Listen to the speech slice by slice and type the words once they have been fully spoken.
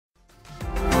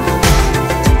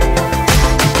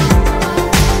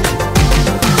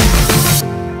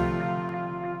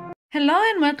Hello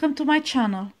and welcome to my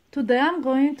channel. Today I'm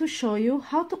going to show you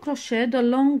how to crochet the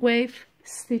long wave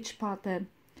stitch pattern.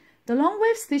 The long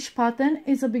wave stitch pattern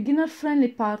is a beginner friendly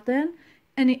pattern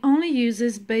and it only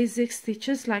uses basic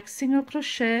stitches like single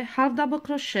crochet, half double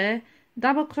crochet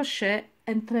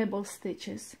and treble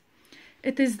stitches.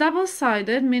 It is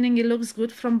double-sided, meaning it looks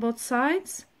good from both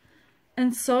sides,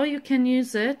 and so you can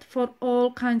use it for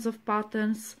all kinds of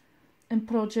patterns and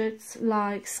projects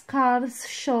like scarves,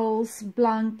 shawls,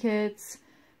 blankets,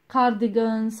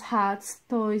 cardigans, hats,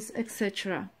 toys,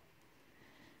 etc.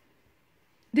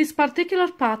 This particular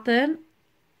pattern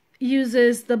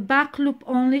uses the back loop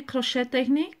only crochet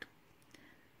technique,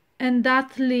 and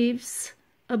that leaves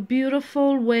a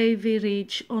beautiful wavy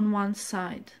ridge on one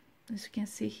side, as you can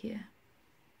see here.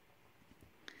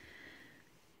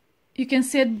 You can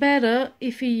see it better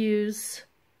if you use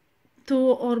two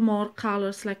or more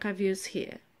colors like I've used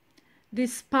here.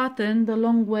 This pattern, the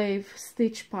long wave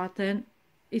stitch pattern,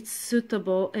 it's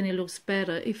suitable and it looks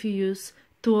better if you use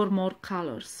two or more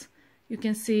colors. You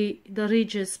can see the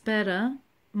ridges better,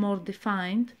 more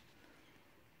defined,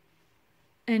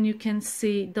 and you can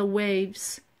see the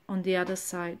waves on the other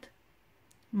side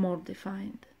more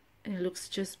defined, and it looks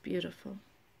just beautiful.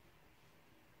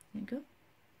 There you go.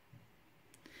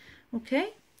 Okay,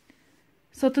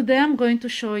 so today I'm going to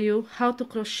show you how to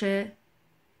crochet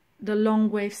the long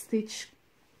wave stitch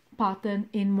pattern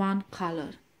in one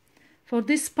color. For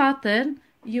this pattern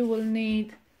you will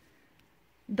need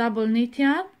double knit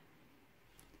yarn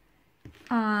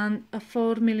and a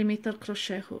 4mm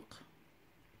crochet hook.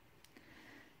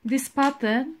 This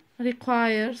pattern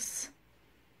requires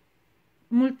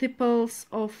multiples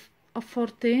of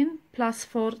 14 plus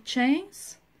 4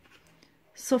 chains.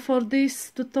 So for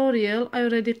this tutorial I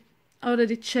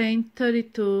already chained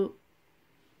 32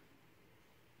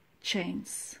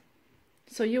 chains.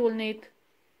 So you will need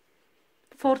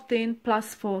 14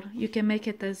 plus 4. You can make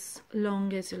it as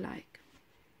long as you like.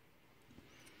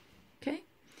 Okay,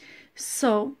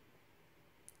 so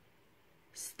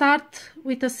start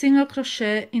with a single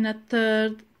crochet in a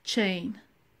third chain.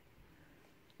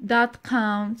 That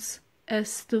counts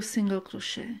as 2 single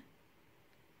crochet.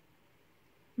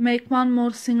 Make one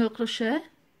more single crochet,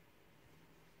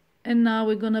 and now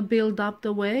we're gonna build up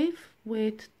the wave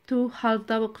with 2 half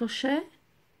double crochet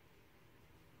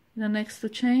in the next 2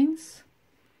 chains,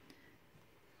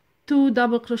 2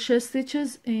 double crochet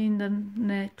stitches in the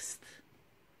next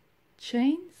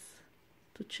chains,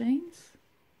 2 chains,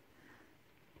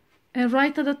 and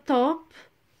right at the top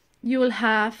you will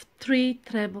have 3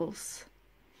 trebles.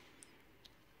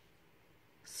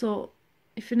 So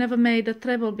if you never made a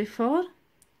treble before,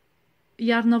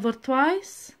 yarn over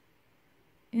twice,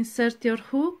 insert your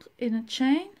hook in a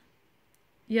chain,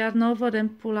 yarn over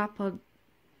and pull up a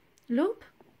loop,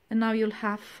 and now you'll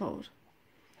have 4.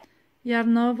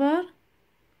 Yarn over,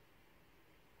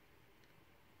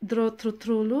 draw through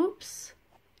 2 loops,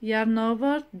 yarn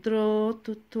over, draw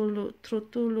through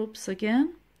 2 loops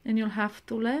again, and you'll have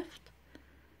 2 left,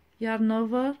 yarn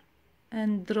over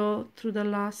and draw through the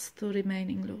last 2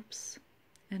 remaining loops,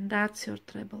 and that's your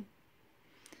treble.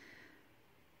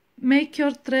 Make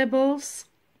your trebles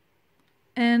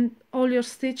and all your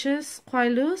stitches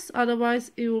quite loose,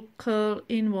 otherwise it will curl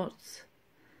inwards.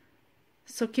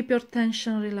 So keep your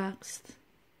tension relaxed.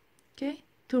 Okay,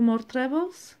 2 more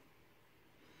trebles.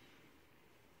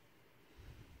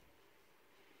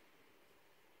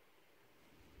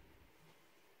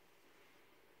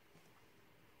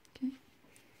 Okay.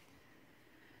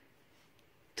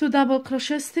 2 double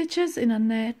crochet stitches in the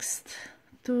next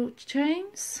 2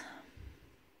 chains.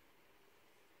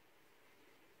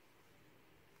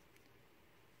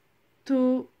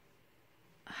 2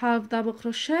 half double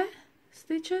crochet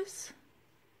stitches,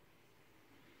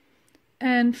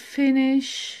 and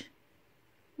finish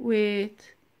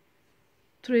with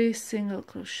 3 single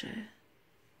crochet,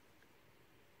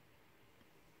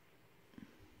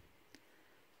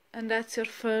 and that's your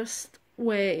first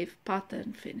wave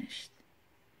pattern finished.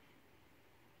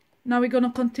 Now we're going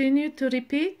to continue to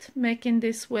repeat making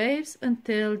these waves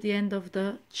until the end of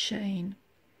the chain.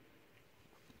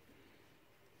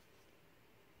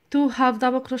 2 half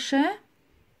double crochet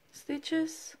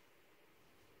stitches,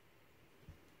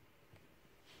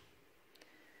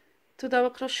 2 double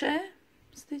crochet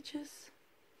stitches,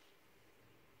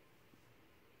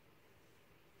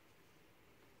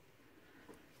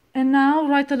 and now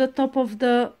right at the top of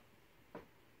the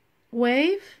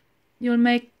wave you'll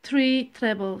make 3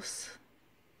 trebles.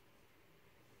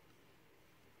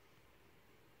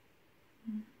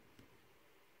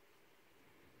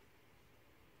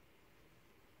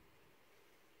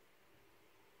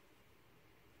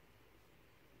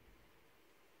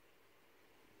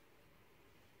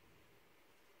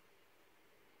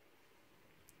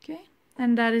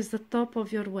 and that is the top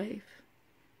of your wave.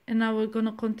 And now we're going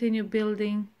to continue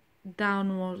building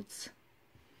downwards.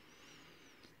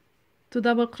 2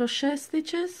 double crochet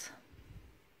stitches,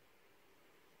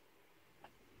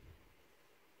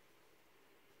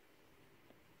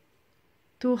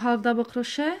 2 half double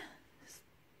crochet,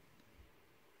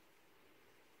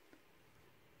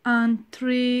 and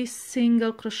 3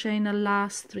 single crochet in the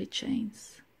last 3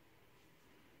 chains.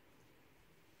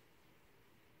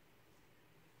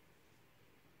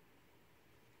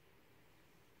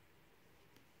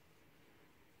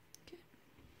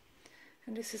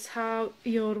 And this is how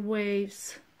your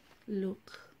waves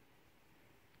look.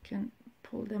 You can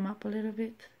pull them up a little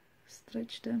bit,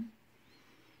 stretch them.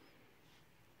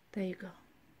 There you go.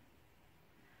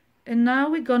 And now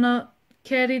we're gonna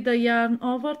carry the yarn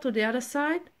over to the other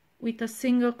side with a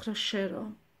single crochet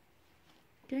row.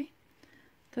 Okay,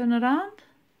 turn around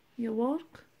your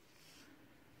work,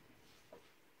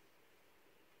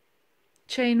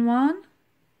 chain 1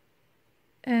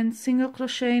 and single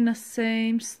crochet in the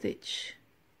same stitch,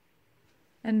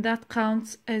 and that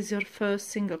counts as your first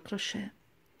single crochet.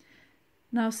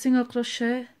 Now single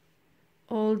crochet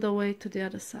all the way to the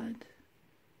other side,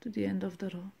 to the end of the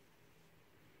row.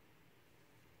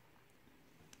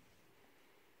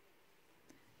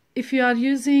 If you are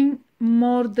using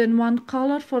more than one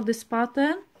color for this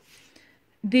pattern,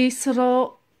 this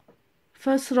row,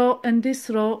 first row and this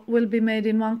row will be made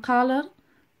in one color,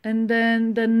 and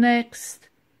then the next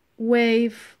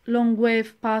wave, long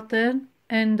wave pattern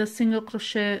and the single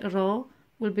crochet row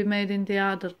will be made in the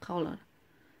other color.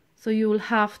 So you will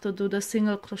have to do the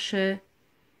single crochet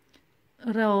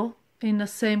row in the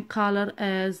same color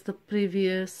as the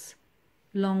previous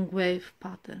long wave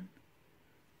pattern,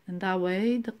 and that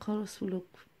way the colors will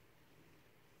look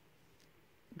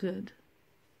good.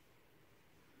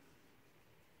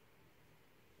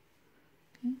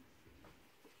 Okay.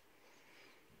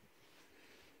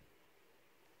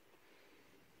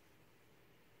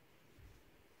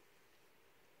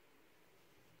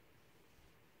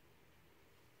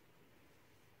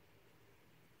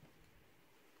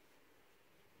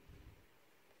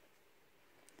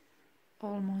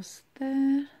 Almost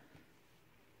there.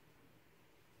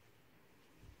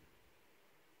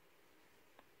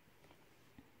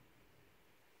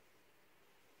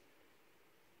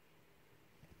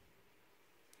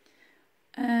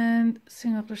 And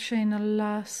single crochet in the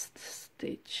last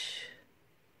stitch.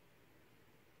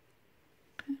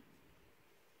 Okay.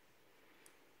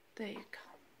 There you go.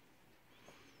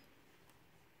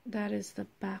 That is the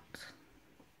back.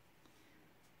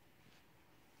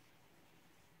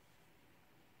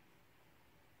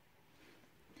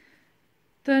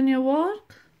 Turn your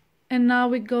work, and now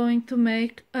we're going to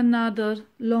make another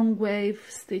long wave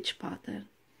stitch pattern.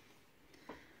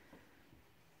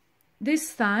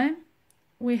 This time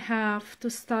we have to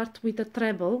start with a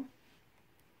treble,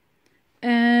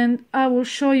 and I will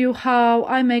show you how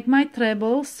I make my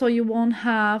treble so you won't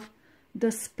have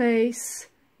the space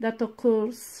that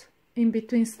occurs in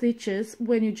between stitches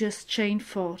when you just chain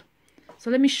 4. So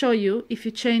let me show you. If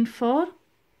you chain 4,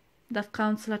 that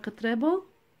counts like a treble,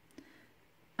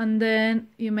 and then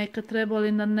you make a treble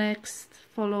in the next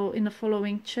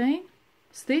following chain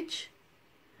stitch,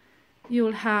 you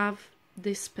will have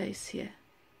this space here.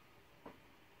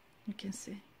 You can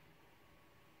see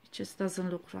it just doesn't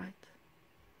look right.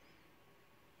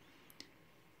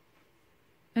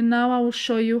 And now I will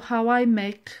show you how I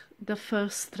make the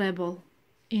first treble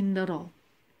in the row.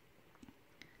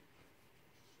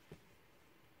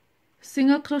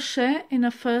 Single crochet in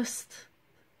the first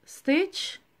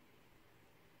stitch,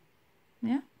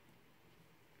 yeah,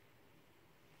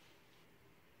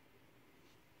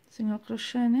 single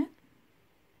crochet in it,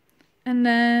 and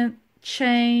then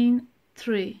chain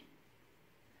 3,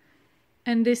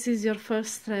 and this is your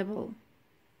first treble.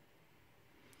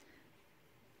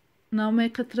 Now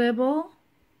make a treble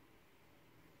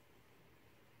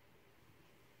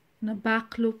in a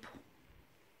back loop,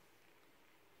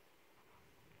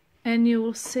 and you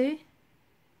will see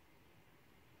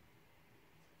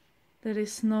there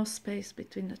is no space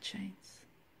between the chains.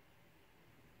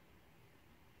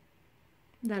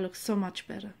 That looks so much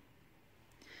better.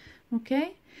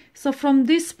 Okay, so from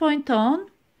this point on,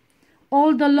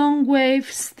 all the long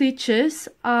wave stitches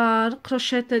are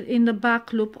crocheted in the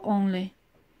back loop only.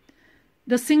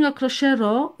 The single crochet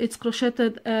row, it's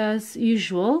crocheted as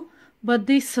usual, but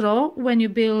this row, when you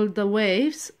build the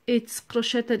waves, it's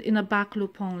crocheted in a back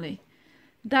loop only.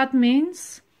 That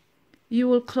means you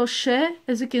will crochet,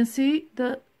 as you can see,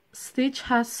 the stitch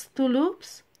has 2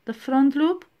 loops, the front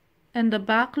loop and the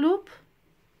back loop.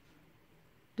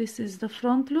 This is the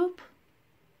front loop,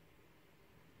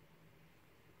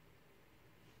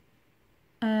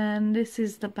 and this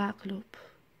is the back loop.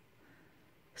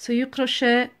 So you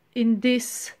crochet in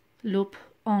this loop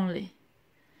only,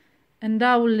 and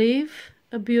that will leave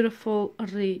a beautiful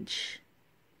ridge.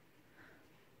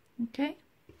 Okay,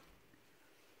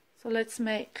 so let's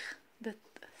make the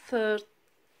third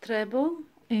treble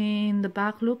in the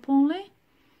back loop only.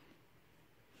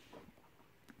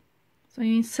 So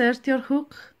you insert your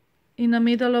hook in the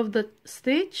middle of the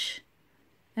stitch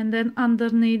and then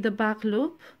underneath the back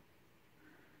loop,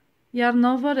 yarn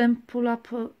over and pull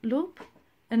up a loop,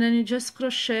 and then you just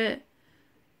crochet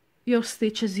your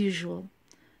stitch as usual.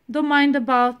 Don't mind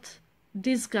about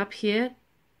this gap here,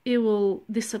 it will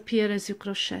disappear as you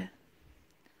crochet.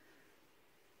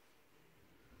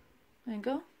 There you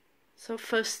go. So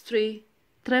first 3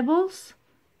 trebles,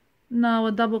 now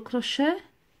a double crochet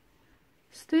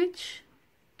stitch,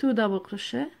 2 double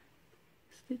crochet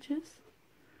stitches,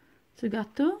 so you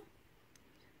got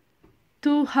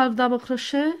 2 half double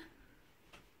crochet,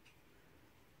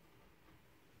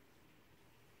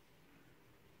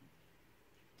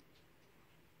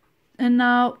 and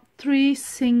now 3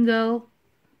 single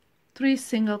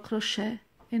crochet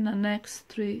in the next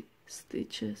 3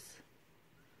 stitches.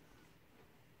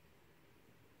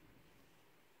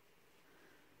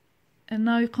 And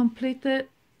now you completed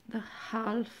the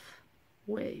half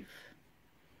wave,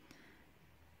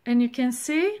 and you can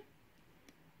see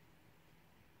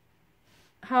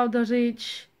how the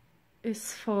ridge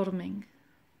is forming.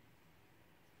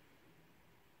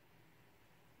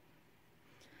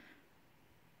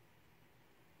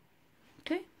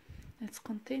 Okay, let's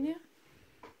continue.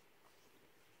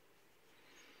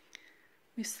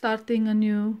 We're starting a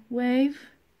new wave,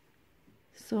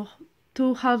 so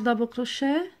 2 half double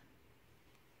crochet,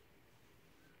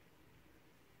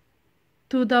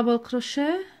 2 double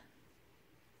crochet,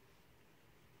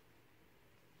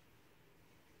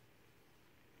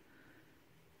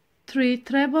 three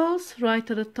trebles right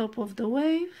at the top of the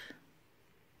wave,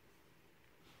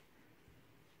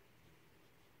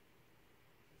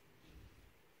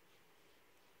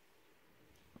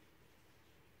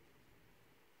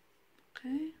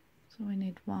 okay, so we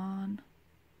need 1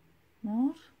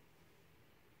 more,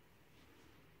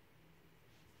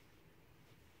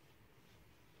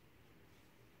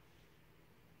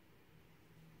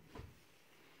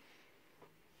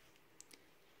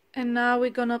 and now we're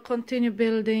gonna continue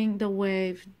building the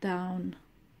wave down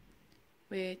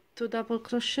with 2 double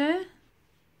crochet,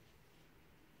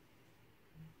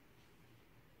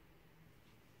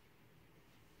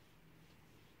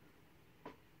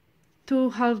 two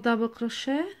half double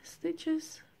crochet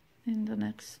stitches in the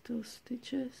next 2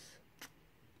 stitches,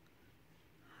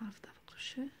 half double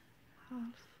crochet,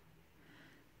 half,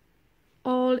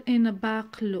 all in a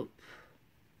back loop.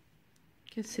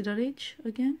 You can see the ridge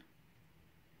again.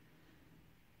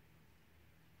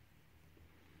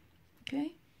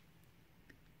 Okay,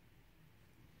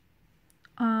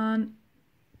 and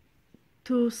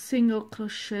 2 single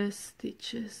crochet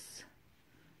stitches,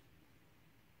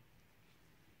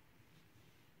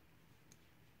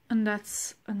 and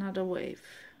that's another wave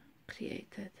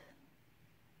created.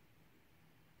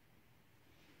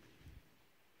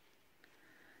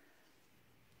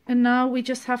 And now we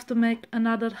just have to make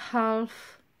another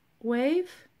half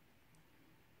wave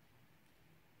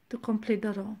to complete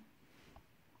the row.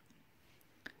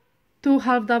 2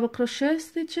 half double crochet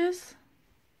stitches,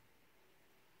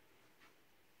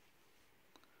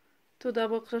 2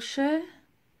 double crochet,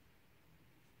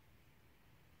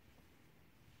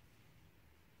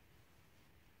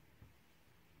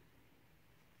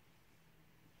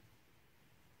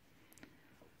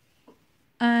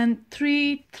 and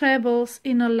 3 trebles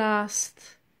in the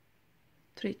last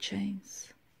 3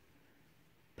 chains,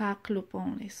 back loop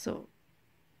only. So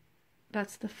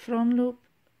that's the front loop,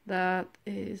 that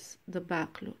is the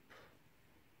back loop,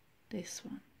 this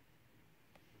one.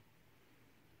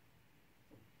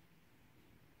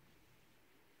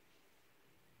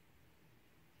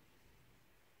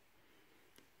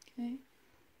 Okay,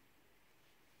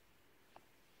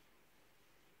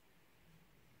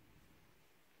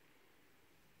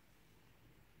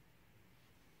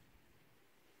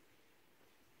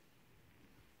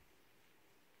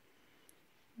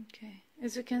 okay,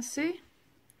 as you can see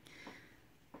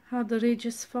how the ridge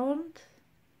is formed,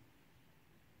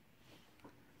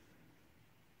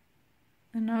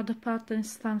 and now the pattern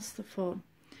starts to form.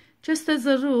 Just as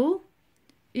a rule,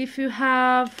 if you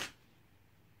have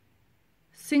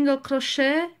single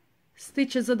crochet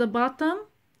stitches at the bottom,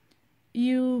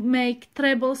 you make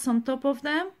trebles on top of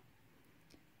them.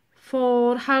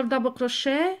 For half double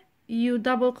crochet, you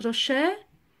double crochet.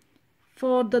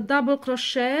 For the double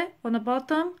crochet on the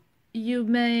bottom, you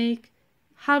make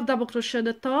half double crochet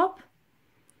the top,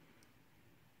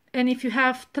 and if you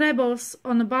have trebles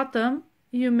on the bottom,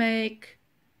 you make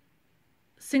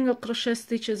single crochet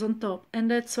stitches on top,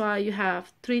 and that's why you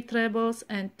have 3 trebles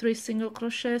and 3 single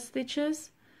crochet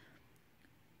stitches,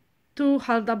 2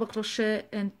 half double crochet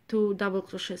and 2 double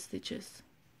crochet stitches.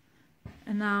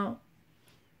 And now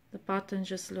the pattern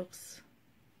just looks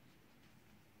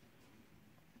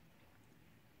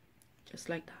just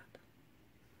like that.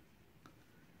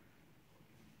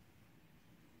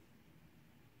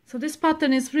 So this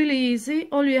pattern is really easy.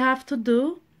 All you have to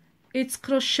do is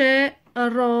crochet a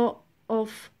row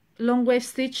of long wave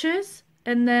stitches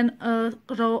and then a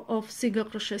row of single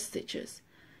crochet stitches.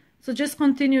 So just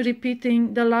continue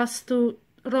repeating the last 2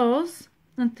 rows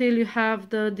until you have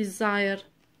the desired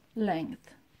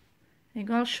length.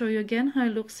 I'll show you again how it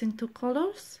looks in 2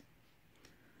 colors.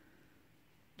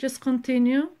 Just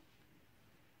continue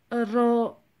a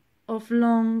row of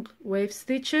long wave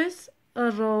stitches,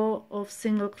 a row of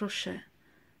single crochet,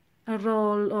 a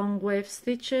row long wave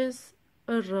stitches,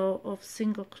 a row of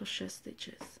single crochet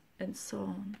stitches, and so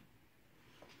on.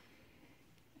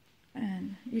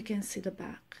 And you can see the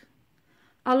back.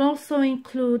 I'll also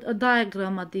include a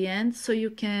diagram at the end so you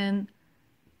can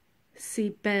see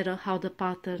better how the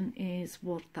pattern is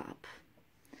worked up.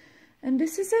 And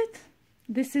this is it.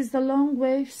 This is the long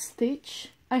wave stitch.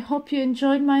 I hope you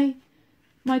enjoyed my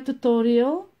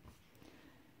tutorial.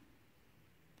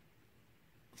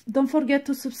 Don't forget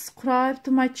to subscribe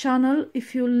to my channel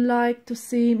if you like to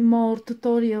see more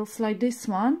tutorials like this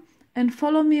one, and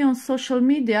follow me on social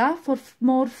media for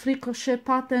more free crochet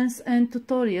patterns and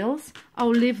tutorials. I'll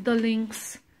leave the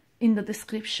links in the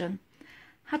description.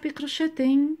 Happy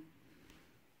crocheting!